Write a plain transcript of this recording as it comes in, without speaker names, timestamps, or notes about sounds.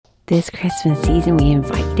This Christmas season, we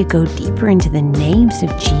invite you to go deeper into the names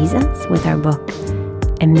of Jesus with our book,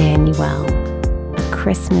 Emmanuel, A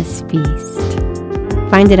Christmas Feast.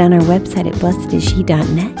 Find it on our website at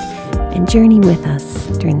blessedisshe.net and journey with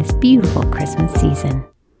us during this beautiful Christmas season.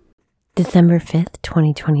 December 5th,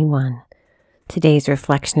 2021. Today's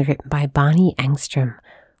reflection is written by Bonnie Engstrom.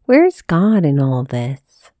 Where's God in all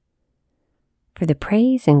this? For the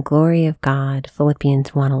praise and glory of God,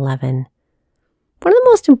 Philippians 1:11. One of the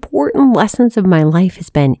most important lessons of my life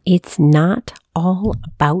has been, it's not all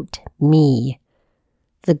about me.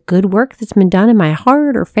 The good work that's been done in my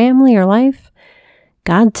heart or family or life,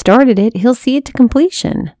 God started it, He'll see it to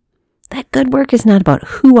completion. That good work is not about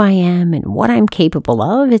who I am and what I'm capable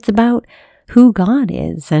of. It's about who God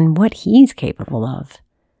is and what He's capable of.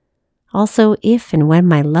 Also, if and when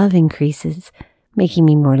my love increases, making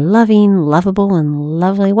me more loving, lovable, and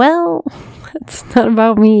lovely, well, it's not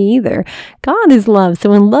about me either. God is love, so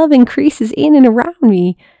when love increases in and around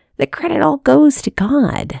me, the credit all goes to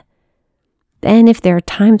God. Then if there are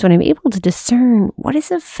times when I'm able to discern what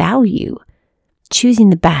is of value, choosing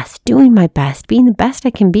the best, doing my best, being the best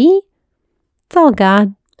I can be, it's all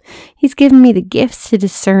God. He's given me the gifts to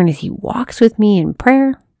discern as He walks with me in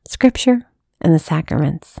prayer, scripture, and the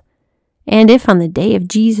sacraments. And if on the day of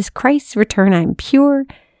Jesus Christ's return I'm pure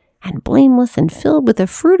and blameless and filled with the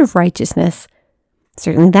fruit of righteousness,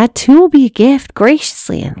 certainly that too will be a gift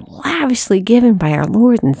graciously and lavishly given by our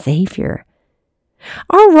Lord and Savior.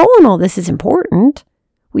 Our role in all this is important.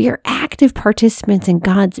 We are active participants in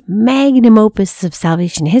God's magnum opus of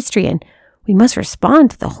salvation history, and we must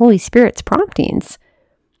respond to the Holy Spirit's promptings.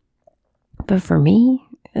 But for me,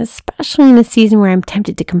 especially in a season where I'm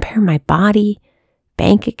tempted to compare my body,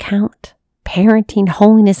 bank account, parenting,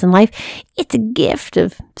 holiness, and life, it's a gift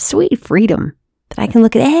of sweet freedom that I can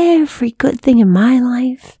look at every good thing in my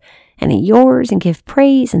life and in yours and give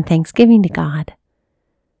praise and thanksgiving to God.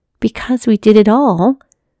 Because we did it all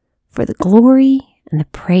for the glory and the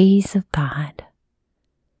praise of God.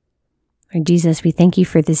 Lord Jesus, we thank You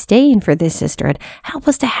for this day and for this sisterhood. Help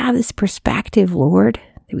us to have this perspective, Lord,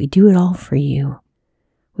 that we do it all for You.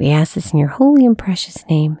 We ask this in Your holy and precious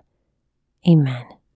name. Amen.